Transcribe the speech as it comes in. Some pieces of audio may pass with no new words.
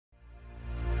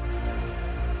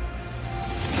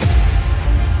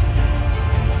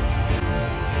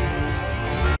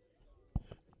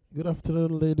Good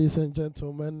afternoon, ladies and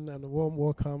gentlemen, and a warm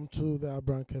welcome to the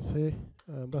Abrankese.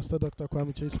 That's the Dr.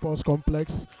 Kwame Sports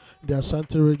Complex, the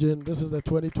Ashanti region. This is the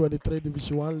 2023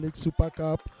 Division 1 League Super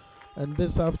Cup, and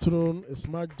this afternoon is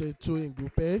match day 2 in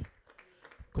Group A.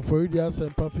 Koforidua and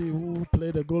Semper, who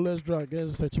played a goalless draw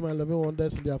against the Chima 11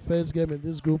 Wonders in their first game in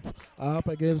this group, are up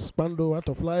against Pando Heart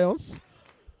of Lions,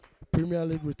 Premier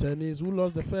League returnees, who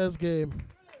lost the first game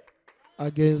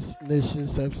against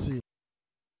Nations FC.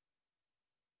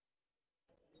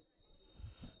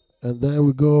 And there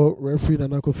we go, referee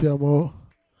Nana Kofiamo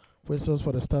whistles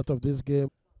for the start of this game.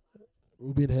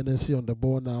 Rubin Hennessy on the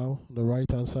ball now, on the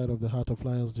right-hand side of the Heart of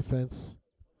Lions defense.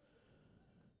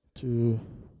 To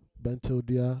Bento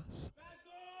Diaz.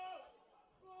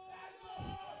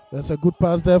 That's a good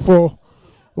pass there for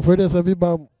Koforidua and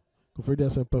Vibam.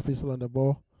 Koforidua and Perfisel on the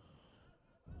ball.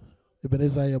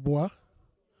 Ebenezer Yeboah.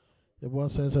 Yeboah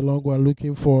sends a long one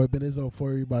looking for Ebenezer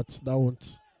Ofori, but that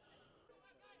won't.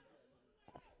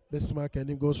 Bismarck and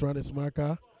him goes around his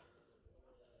marker.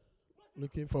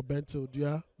 Looking for Bento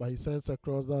Dia, but he sends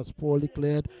across. That's poorly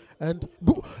cleared. And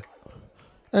go.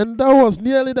 And that was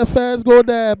nearly the first goal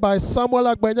there by Samuel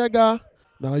Agbanyaga.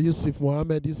 Now Yusuf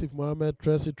Mohammed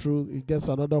threads it through. He gets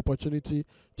another opportunity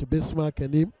to Bismarck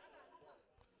and him.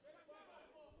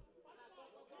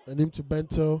 And him to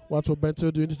Bento. What will Bento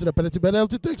do into the penalty?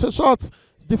 Penalty takes a shot. It's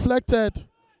deflected.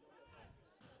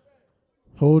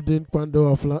 Holding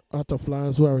Pando Heart of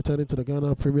Lions, who are returning to the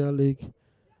Ghana Premier League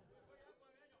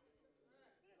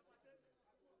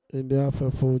in their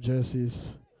FFO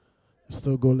jerseys.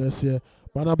 Still goalless here.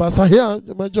 Banabasa here,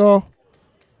 Major.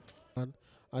 And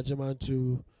Ajiman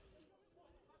to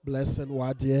Blessing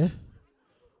Wadier.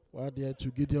 Wadier to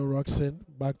Gideon Roxon.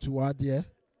 Back to Wadier.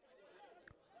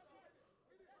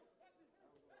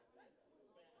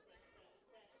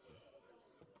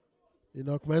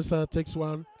 Enoch Mensah takes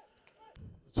one.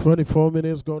 24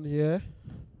 minutes gone here.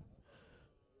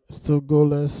 Still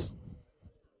goalless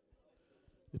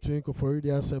between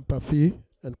Koforidua and Semper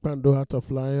and Pando Heart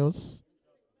of Lions.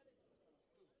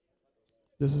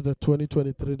 This is the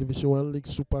 2023 Division 1 League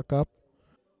Super Cup.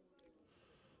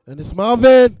 And it's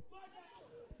Marvin.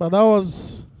 But that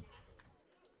was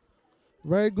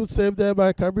very good save there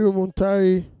by Kabiru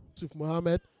Muntari. Yusuf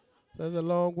Mohammed sends a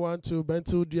long one to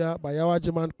Bentu Dia. But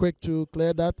Yawajiman quick to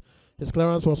clear that. His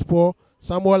clearance was poor.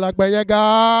 Samuel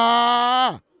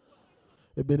Agbanyaga.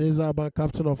 Ebenezer Aban,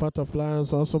 captain of Heart of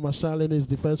Lions, also marshalling his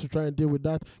defense to try and deal with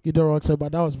that. Gideon Roxon,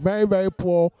 but that was very, very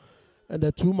poor. And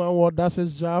the two-man war, that's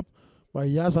his job. But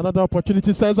he has another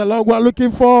opportunity. Sends a long one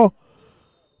looking for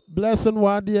Blessing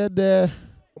Wadier there.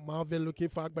 Marvin looking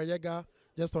for Agbanyaga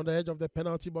just on the edge of the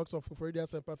penalty box of Koforidua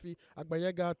Semper.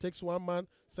 Agbanyaga takes one man,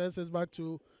 sends it back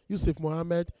to Yusuf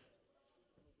Mohammed.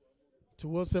 To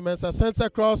Wilson Mensah, sends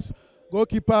across.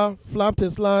 Goalkeeper flapped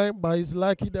his line, but he's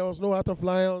lucky there was no Heart of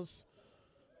Lions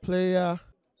player.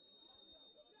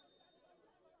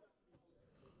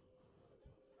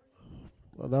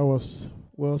 Well, that was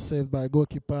well saved by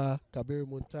goalkeeper Kabiru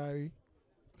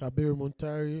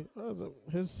Muntari.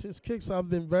 His kicks have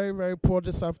been very, very poor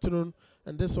this afternoon,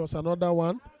 and this was another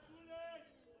one.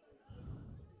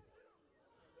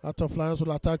 Heart of Lions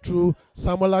will attack through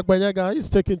Samuel Agbanyaga. He's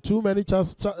taking too many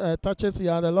touches. He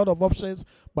had a lot of options,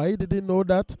 but he didn't know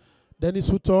that. Dennis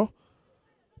Huto.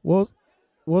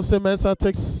 Wilson Mensah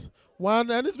takes one,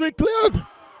 and it's been cleared.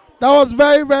 That was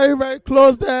very, very, very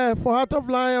close there for Heart of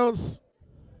Lions.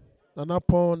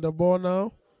 Nanapo on the ball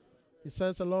now. He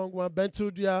sends a long one.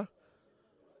 Bentu Dia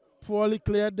poorly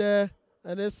cleared there,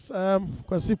 and it's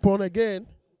Kwasipon again.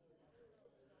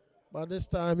 But this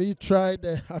time he tried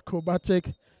the acrobatic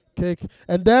kick.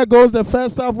 And there goes the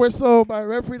first half whistle by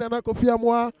referee Nana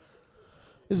Kofiamo.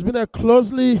 It's been a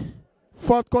closely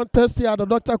fought contest here at the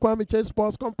Dr. Kwame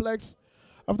Sports Complex.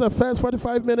 After the first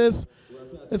 45 minutes,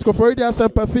 it's Koforidua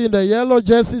Semper in the yellow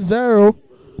jersey 0.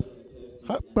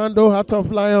 Pando Heart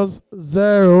of Lions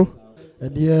 0.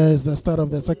 And here's the start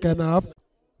of the second half.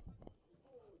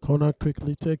 Corner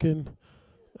quickly taken.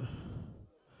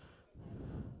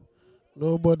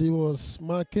 Nobody was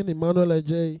marking Emmanuel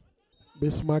Ajay.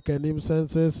 Bismarck and him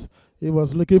senses. He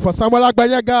was looking for Samuel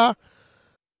Agbanyaga.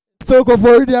 Still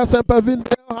Koforidua Semper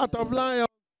Heart of Lions.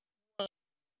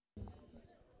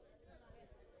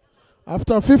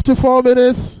 After 54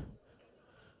 minutes,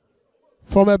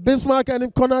 from a Bismarck and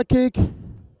him corner kick,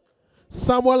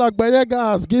 Samuel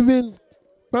Agbanyaga has given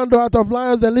Pando Heart of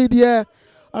Lions the lead here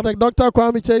at the Dr.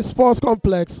 Kwame Sports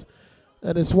Complex.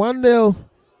 And it's 1-0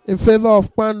 in favor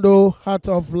of Pando Heart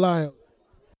of Lions.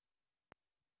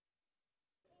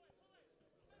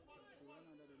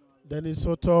 Dennis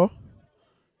Soto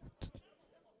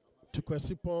to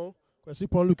Kwesipon.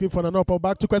 Kwesipon looking for an upper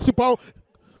back to Kwesipon.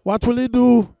 What will he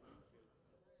do?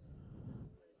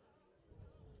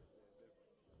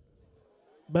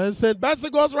 Benson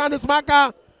goes around his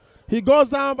marker. He goes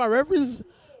down, but referee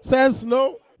says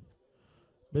no.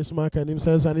 Bismarck and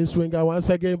himself and his swinger once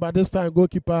again, but this time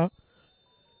goalkeeper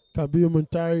Kabiru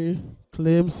Muntari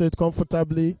claims it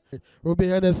comfortably. Ruben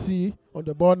Hennessy on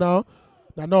the ball now.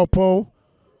 Nana Opon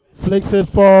flicks it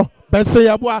for Benson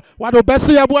Yabua. What do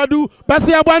Benson Yabua do?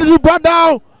 Benson Yabua is brought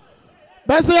down.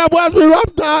 Benson Yabua has been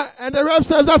rubbed down, and the ref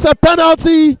says that's a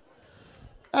penalty.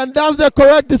 And that's the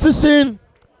correct decision.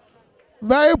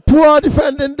 Very poor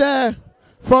defending there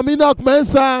from Enoch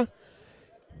Mensah.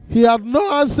 He had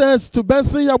no access to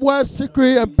Benson Yabua's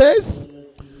trickery and pace,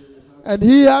 and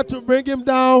he had to bring him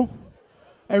down.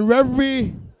 And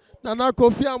referee Nana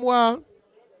Kofi Amwa,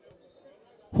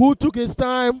 who took his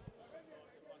time,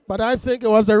 but I think it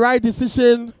was the right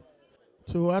decision.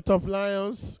 To Heart of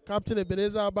Lions, Captain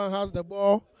Ebenezer Aban has the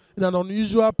ball in an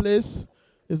unusual place.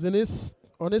 Is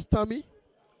on his tummy.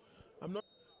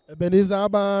 Ebenezer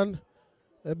Aban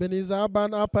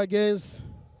up against,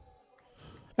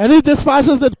 and he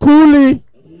dispatches it coolly.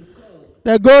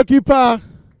 The goalkeeper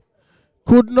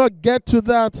could not get to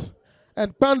that.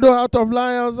 And Pando Heart of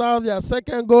Lions have their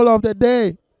second goal of the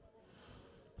day.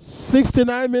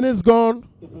 69 minutes gone.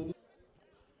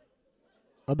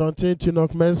 I don't think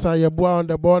Enoch Mensah Yeboah on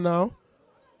the ball now.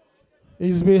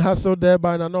 He's being hustled there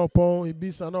by Nana Opon. He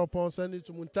beats Nana Opon, sending it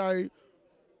to Muntari.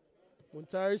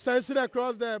 Muntari sends it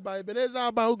across there by Ebenezer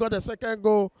Aban, who got the second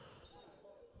goal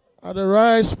at the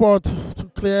right spot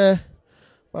to clear.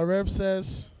 But ref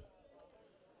says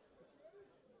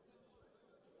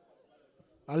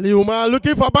Ali Umar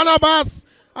looking for Barnabas.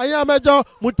 Aya Major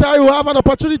Muntari will have an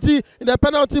opportunity in the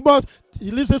penalty box.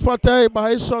 He leaves it for Terry,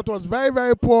 but his shot was very,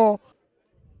 very poor.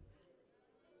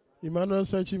 Emmanuel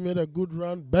Sechi made a good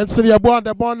run. Benson Yeboah on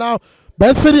the ball now.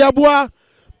 Benson Yeboah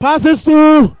passes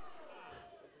to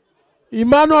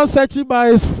Emmanuel Sechi, by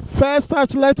his first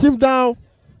touch let him down.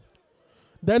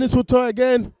 Dennis Uto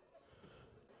again.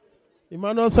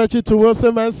 Emmanuel Sechi to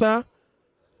Wilson Mensah.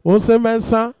 Wilson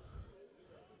Mensah.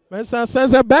 Mensah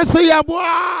sends a Benson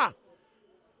Yeboah.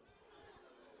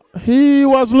 He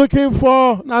was looking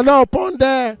for Nana Opon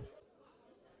there.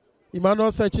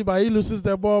 Emmanuel Sechi, but he loses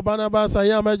the ball. Barnabas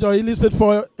Ayamejo, he leaves it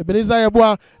for Ebenezer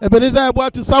Yeboah. Ebenezer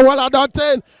Yeboah to Samuel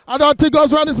Adontin. Adontin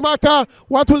goes around his marker.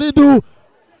 What will he do?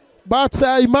 But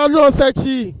Emmanuel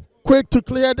Sechi, quick to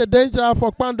clear the danger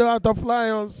for Pando Heart of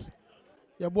Lions.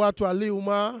 Yeboah to Ali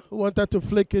Umar, who wanted to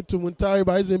flick it to Muntari,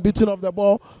 but he's been beaten off the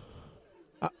ball.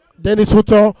 Dennis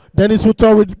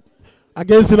Huto with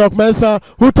against Enoch Mensah.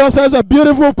 Huto sends a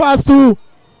beautiful pass to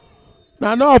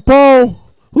Nana Opon,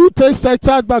 who takes the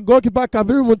charge by goalkeeper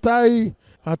Kabiru Muntari.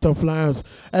 Heart of Lions.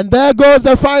 And there goes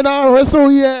the final whistle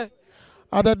here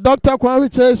at the Dr.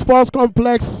 Kwame Chase Sports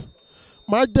Complex.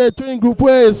 Match day 2 in Group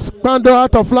A is Pando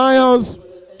Heart of Lions,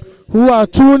 who are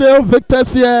 2-0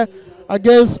 victors here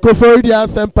against Koforidua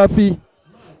Semper.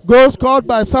 Goal scored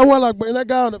by Samuel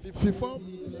Agbenega on the 54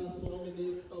 minutes.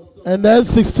 And then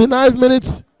 69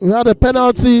 minutes, we had a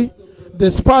penalty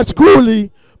dispatched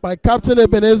coolly by Captain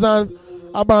Ebenezer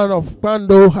Aban of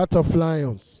Pando Heart of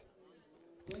Lions.